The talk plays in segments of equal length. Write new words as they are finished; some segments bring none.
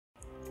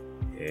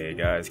Hey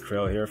guys,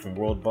 Krell here from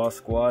World Boss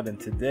Squad, and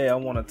today I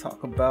want to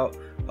talk about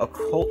a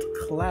cult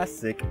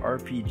classic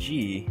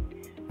RPG,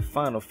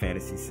 Final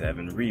Fantasy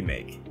VII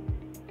Remake.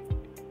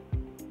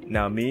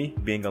 Now me,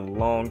 being a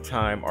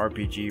long-time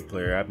RPG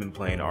player, I've been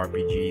playing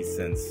RPGs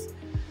since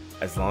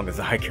as long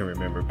as I can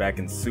remember. Back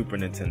in Super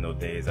Nintendo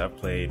days, I've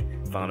played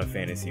Final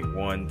Fantasy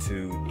 1,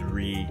 2,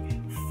 3,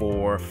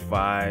 4,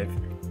 5,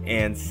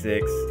 and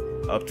 6,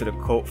 up to the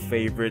cult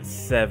favorites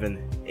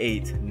 7,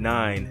 8,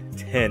 9,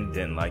 10,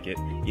 didn't like it.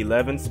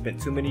 11,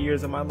 spent too many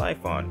years of my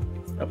life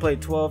on. I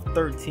played 12,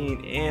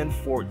 13, and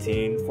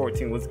 14.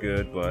 14 was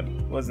good, but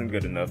wasn't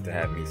good enough to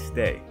have me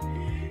stay.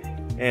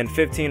 And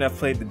 15 I've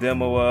played the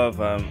demo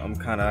of.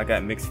 I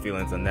got mixed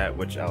feelings on that,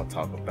 which I'll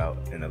talk about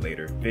in a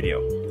later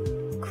video.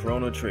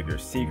 Chrono Trigger,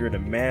 Secret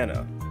of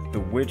Mana, The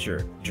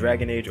Witcher,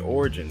 Dragon Age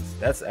Origins.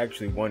 That's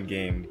actually one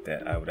game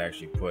that I would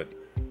actually put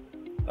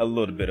a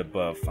little bit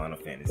above Final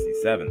Fantasy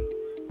VII.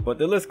 But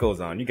the list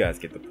goes on, you guys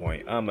get the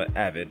point. I'm an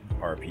avid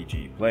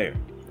RPG player.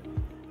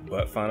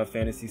 But Final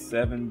Fantasy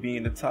VII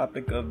being the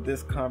topic of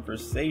this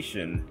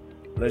conversation,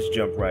 let's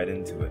jump right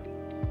into it.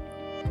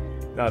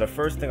 Now the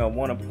first thing I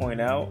want to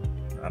point out,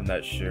 I'm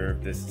not sure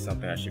if this is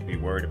something I should be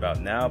worried about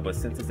now, but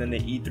since it's in the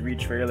E3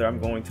 trailer, I'm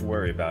going to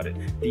worry about it.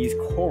 These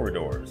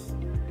corridors.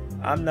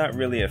 I'm not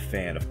really a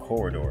fan of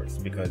corridors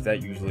because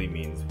that usually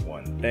means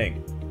one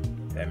thing.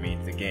 That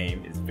means the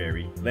game is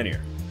very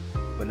linear.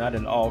 But not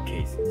in all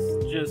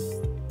cases.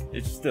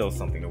 It's still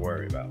something to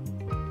worry about.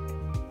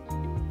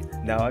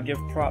 Now I give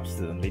props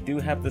to them. They do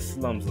have the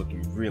slums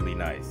looking really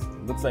nice.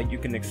 It looks like you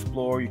can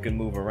explore, you can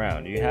move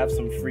around, you have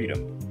some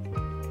freedom.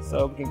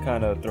 So we can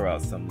kind of throw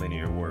out some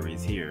linear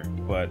worries here,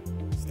 but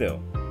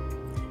still.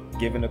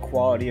 Given the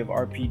quality of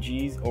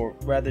RPGs, or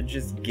rather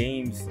just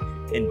games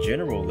in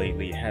general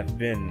lately, have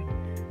been,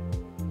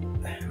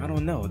 I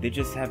don't know, they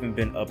just haven't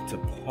been up to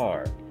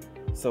par.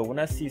 So when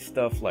I see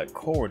stuff like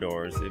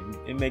corridors,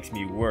 it makes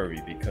me worry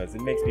because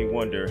it makes me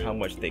wonder how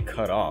much they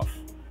cut off.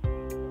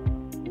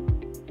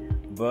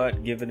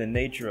 But given the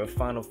nature of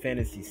Final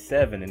Fantasy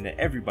VII, and that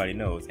everybody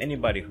knows,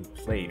 anybody who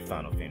played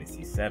Final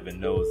Fantasy VII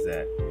knows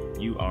that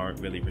you aren't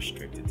really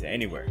restricted to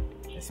anywhere.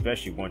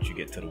 Especially once you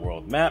get to the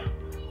world map,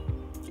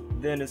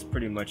 then it's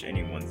pretty much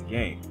anyone's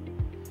game.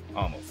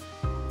 Almost.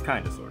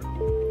 Kinda, sorta.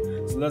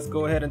 So let's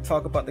go ahead and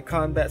talk about the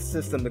combat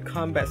system. The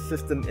combat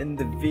system in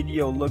the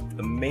video looked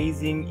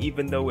amazing.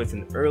 Even though it's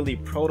an early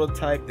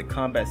prototype, the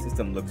combat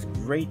system looks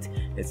great.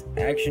 It's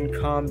action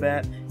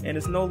combat, and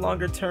it's no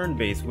longer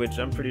turn-based, which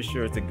I'm pretty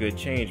sure is a good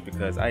change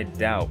because I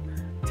doubt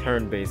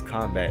turn-based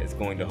combat is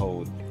going to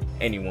hold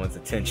anyone's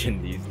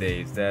attention these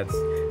days. That's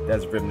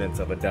remnants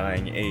of a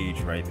dying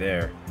age right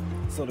there.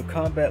 So the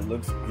combat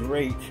looks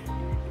great.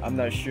 I'm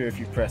not sure if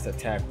you press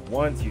attack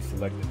once, you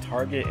select the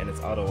target and it's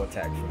auto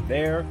attack from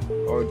there,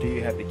 or do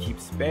you have to keep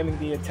spamming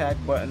the attack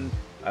button?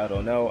 I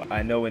don't know.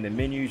 I know in the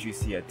menus you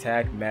see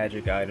attack,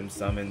 magic, item,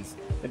 summons,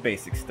 the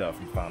basic stuff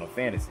from Final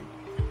Fantasy.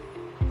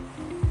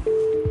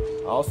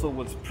 Also,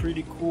 what's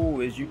pretty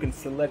cool is you can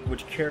select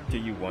which character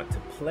you want to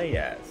play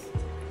as.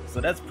 So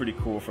that's pretty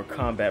cool for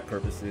combat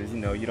purposes. You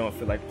know, you don't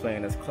feel like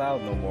playing as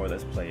Cloud no more,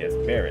 let's play as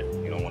Barret.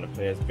 You don't want to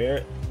play as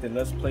Barret, then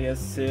let's play as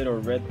Cid or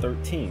Red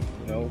 13,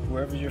 you know,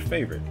 whoever's your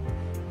favorite.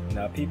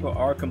 Now people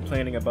are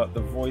complaining about the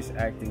voice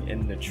acting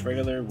in the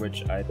trailer,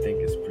 which I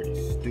think is pretty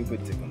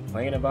stupid to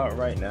complain about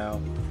right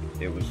now.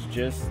 It was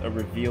just a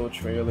reveal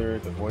trailer,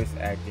 the voice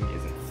acting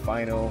isn't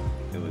final,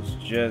 it was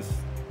just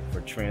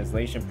for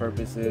translation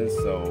purposes,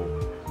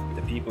 so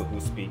the people who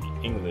speak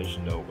English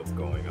know what's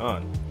going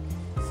on.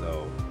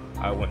 So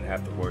I wouldn't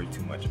have to worry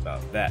too much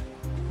about that.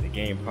 The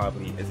game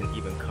probably isn't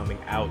even coming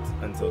out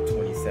until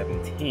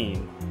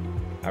 2017.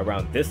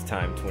 Around this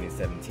time,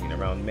 2017,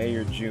 around May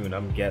or June,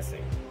 I'm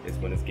guessing, is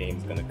when this game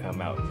is going to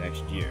come out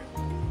next year.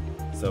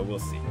 So we'll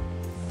see.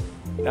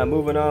 Now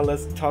moving on,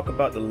 let's talk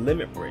about the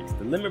limit breaks.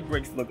 The limit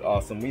breaks look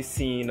awesome. We've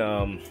seen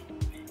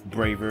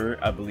Braver,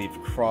 I believe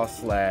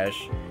Cross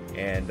Slash,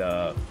 and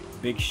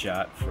Big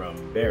Shot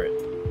from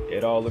Barret.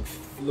 It all looks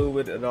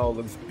fluid, it all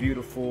looks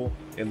beautiful,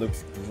 it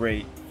looks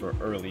great for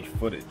early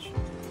footage.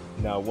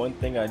 Now one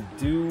thing I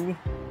do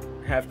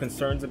have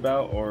concerns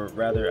about, or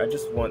rather I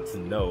just want to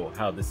know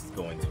how this is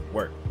going to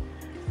work.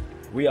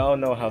 We all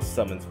know how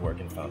summons work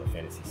in Final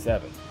Fantasy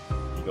VII.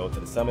 You go to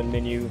the summon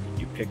menu,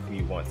 you pick who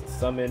you want to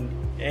summon,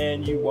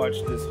 and you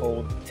watch this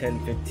whole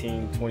 10,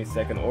 15, 20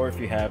 second, or if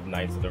you have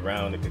Knights of the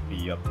Round, it could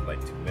be up to like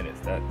 2 minutes.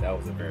 That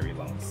was a very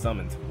long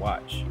summon to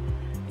watch.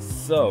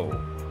 So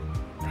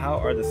how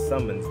are the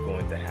summons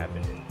going to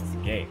happen in this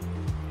game?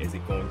 Is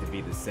it going to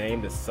be the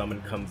same? The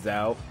summon comes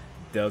out,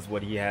 does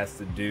what he has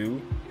to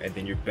do, and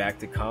then you're back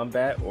to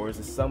combat? Or is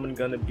the summon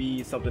going to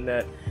be something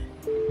that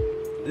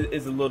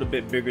is a little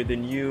bit bigger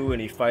than you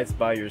and he fights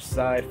by your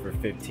side for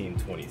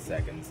 15-20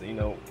 seconds? You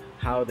know,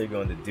 how are they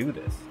going to do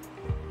this?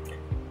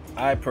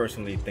 I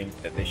personally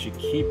think that they should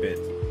keep it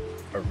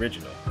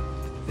original.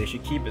 They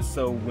should keep it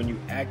so when you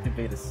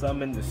activate a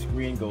summon, the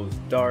screen goes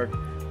dark,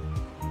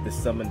 the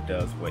summon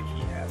does what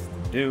he has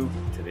to do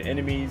to the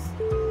enemies,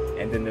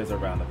 and then there's a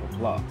round of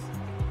applause.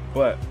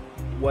 But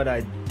what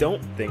I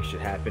don't think should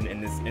happen in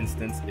this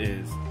instance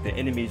is the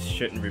enemies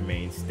shouldn't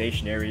remain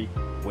stationary,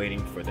 waiting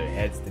for their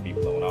heads to be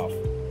blown off.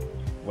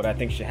 What I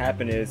think should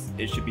happen is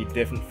it should be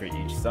different for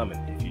each summon.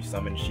 If you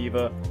summon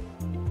Shiva,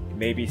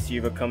 maybe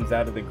Shiva comes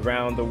out of the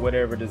ground or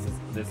whatever,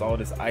 there's all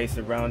this ice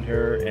around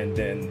her, and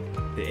then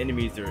the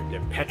enemies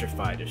they're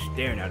petrified, they're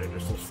staring at her,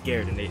 they're so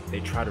scared, and they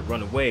try to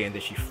run away, and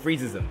then she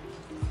freezes them,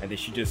 and then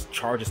she just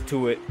charges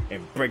to it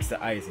and breaks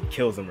the ice and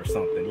kills them or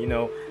something. You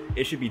know,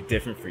 it should be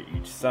different for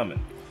each summon.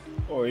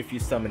 Or if you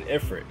summon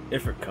Ifrit,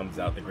 Ifrit comes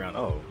out the ground,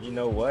 oh, you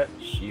know what,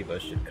 Shiva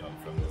should come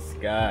from the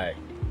sky.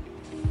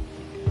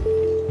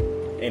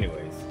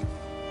 Anyways,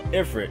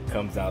 Ifrit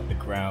comes out the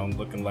ground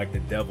looking like the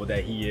devil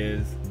that he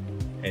is,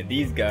 and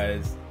these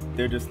guys,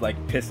 they're just like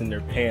pissing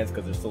their pants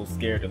because they're so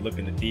scared to look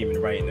in the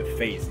demon right in the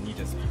face, and he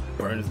just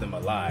burns them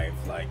alive,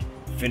 like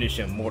finish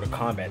him Mortal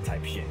Kombat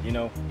type shit, you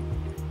know?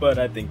 But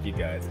I think you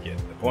guys get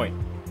the point.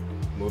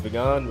 Moving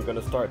on, we're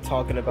gonna start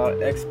talking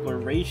about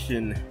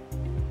exploration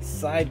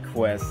side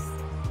quests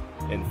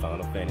in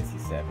Final Fantasy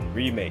VII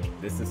Remake.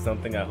 This is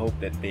something I hope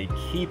that they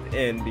keep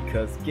in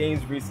because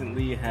games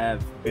recently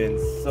have been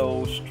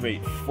so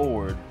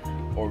straightforward,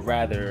 or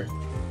rather,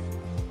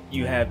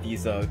 you have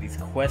these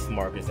quest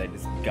markers that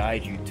just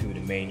guide you to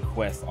the main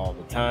quest all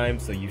the time,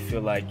 so you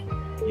feel like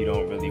you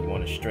don't really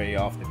want to stray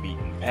off the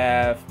beaten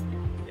path,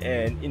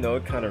 and you know,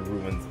 it kind of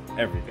ruins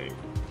everything.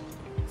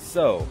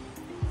 So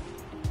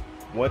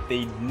what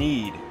they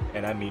need,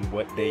 and I mean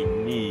what they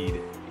need,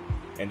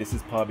 and this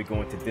is probably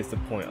going to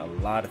disappoint a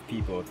lot of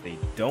people if they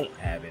don't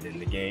have it in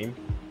the game,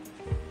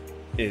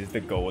 is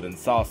the Golden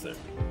Saucer.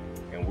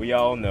 And we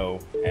all know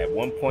at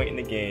one point in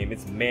the game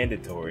it's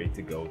mandatory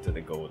to go to the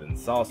Golden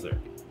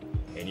Saucer.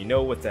 And you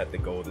know what's at the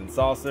Golden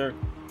Saucer?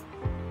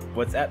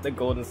 What's at the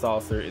Golden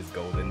Saucer is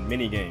golden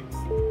minigames.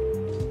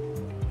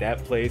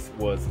 That place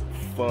was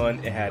fun.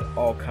 It had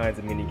all kinds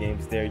of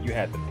minigames there. You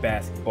had the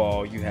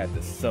basketball, you had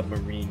the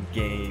submarine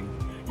game,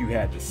 you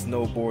had the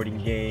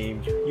snowboarding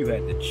game, you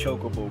had the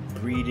chocobo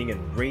breeding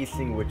and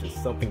racing, which is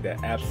something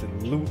that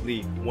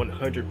absolutely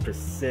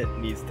 100%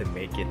 needs to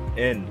make it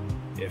in,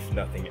 if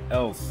nothing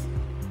else.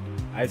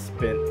 I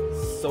spent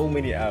so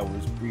many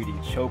hours breeding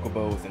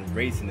chocobos and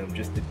racing them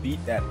just to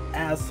beat that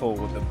asshole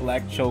with the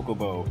black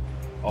chocobo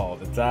all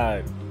the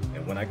time.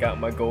 And when I got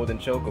my golden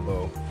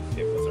chocobo,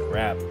 it was a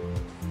wrap.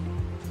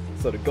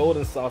 So the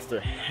Golden Saucer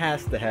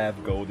has to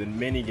have golden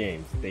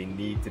minigames. They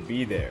need to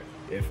be there.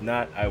 If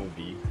not, I would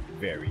be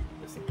very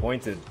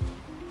disappointed.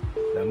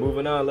 Now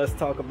moving on, let's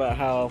talk about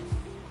how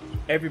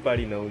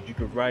everybody knows you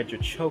can ride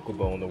your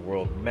chocobo on the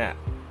world map.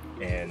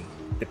 And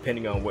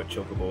depending on what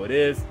chocobo it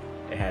is,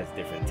 it has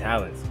different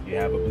talents. You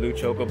have a blue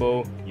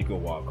chocobo, you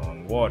can walk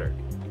on water.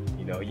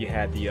 You know, you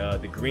had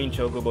the green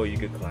chocobo, you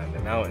could climb the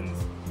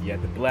mountains. You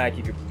had the black,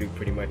 you could do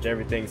pretty much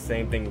everything.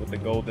 Same thing with the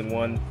golden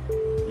one,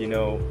 you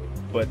know.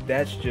 But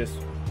that's just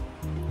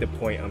the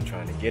point I'm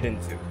trying to get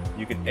into.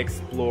 You can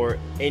explore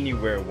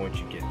anywhere once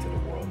you get to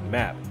the world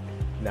map.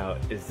 Now,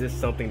 is this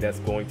something that's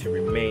going to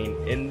remain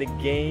in the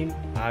game?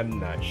 I'm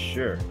not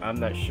sure. I'm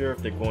not sure if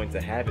they're going to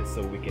have it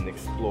so we can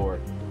explore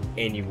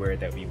anywhere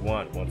that we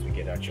want once we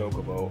get our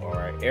chocobo or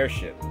our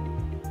airship.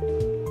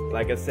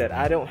 Like I said,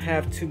 I don't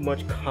have too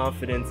much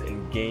confidence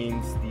in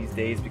games these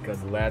days because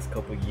the last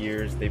couple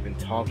years they've been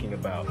talking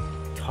about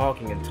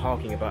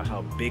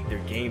how big their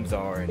games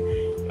are, and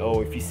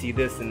oh, if you see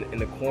this in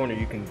the corner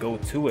you can go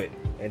to it,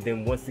 and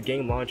then once the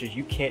game launches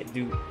you can't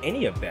do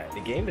any of that.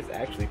 The game is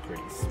actually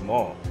pretty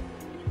small.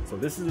 So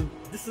this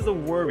is a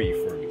worry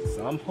for me.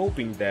 So I'm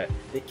hoping that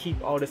they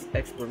keep all this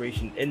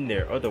exploration in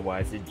there,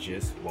 otherwise it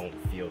just won't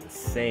feel the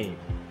same.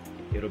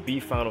 It'll be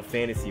Final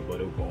Fantasy,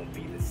 but it won't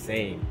be the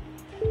same.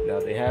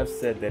 Now they have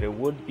said that it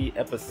would be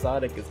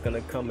episodic. It's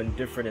gonna come in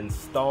different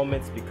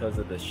installments because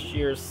of the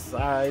sheer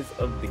size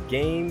of the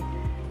game,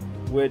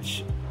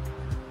 which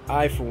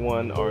I for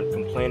one aren't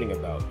complaining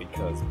about,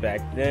 because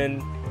back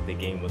then the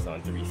game was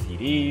on 3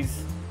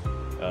 CDs.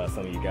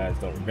 Some of you guys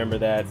don't remember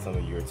that, some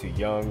of you are too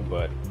young,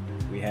 but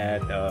we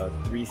had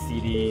 3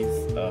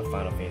 CDs.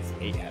 Final Fantasy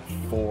VIII had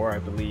 4, I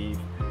believe,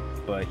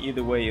 but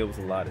either way it was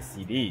a lot of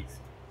CDs.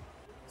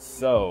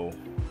 So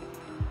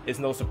it's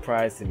no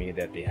surprise to me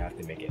that they have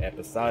to make it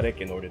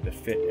episodic in order to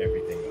fit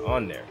everything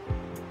on there.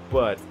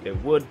 But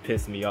it would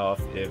piss me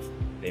off if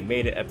they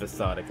made it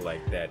episodic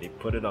like that. They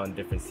put it on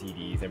different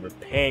CDs and we're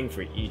paying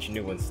for each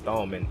new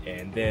installment,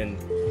 and then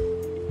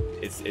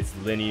it's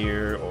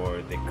linear,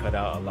 or they cut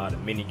out a lot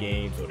of mini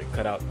games, or they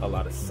cut out a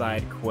lot of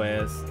side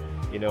quests,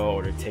 you know,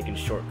 or they're taking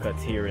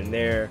shortcuts here and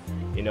there.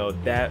 You know,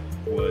 that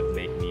would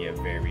make me a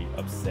very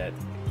upset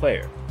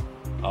player.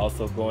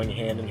 Also going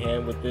hand in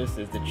hand with this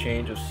is the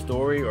change of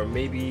story, or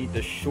maybe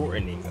the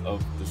shortening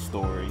of the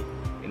story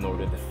in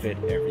order to fit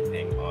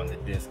everything on the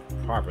disc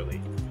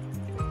properly,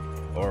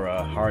 or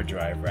a hard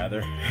drive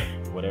rather,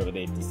 whatever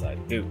they decide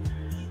to do.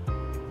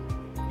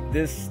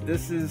 This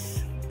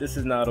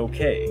is not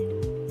okay.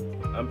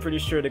 I'm pretty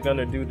sure they're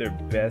gonna do their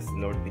best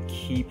in order to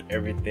keep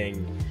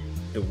everything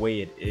the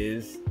way it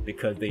is,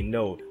 because they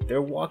know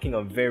they're walking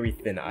on very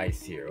thin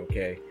ice here,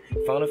 okay?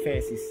 Final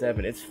Fantasy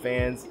VII, its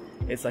fans,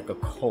 It's like a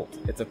cult.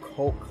 It's a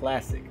cult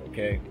classic,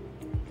 okay?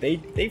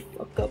 They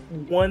fuck up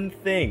one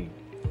thing,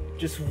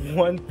 just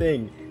one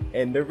thing,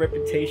 and their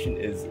reputation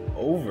is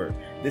over.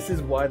 This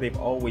is why they've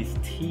always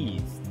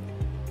teased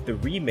the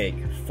remake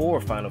for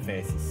Final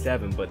Fantasy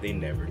VII, but they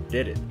never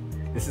did it.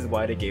 This is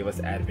why they gave us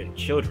Advent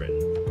Children,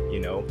 you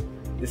know?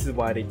 This is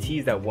why they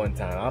teased that one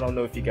time. I don't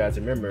know if you guys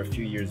remember, a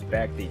few years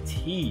back they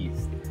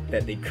teased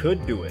that they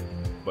could do it,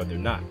 but they're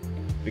not,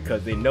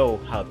 because they know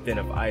how thin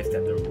of ice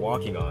that they're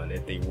walking on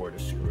if they were to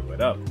screw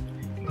it up.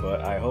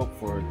 But I hope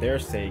for their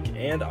sake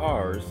and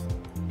ours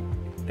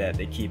that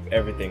they keep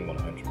everything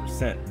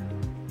 100%.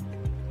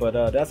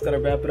 But that's gonna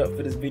wrap it up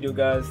for this video,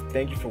 guys.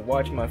 Thank you for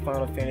watching my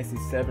Final Fantasy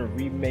VII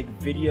Remake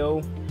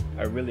video.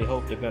 I really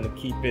hope they're gonna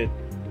keep it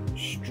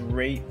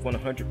straight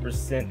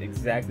 100%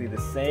 exactly the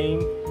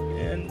same,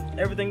 and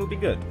everything will be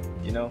good,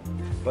 you know.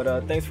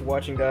 But thanks for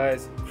watching,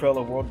 guys.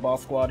 Krella World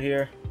Boss Squad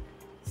here.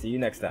 See you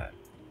next time.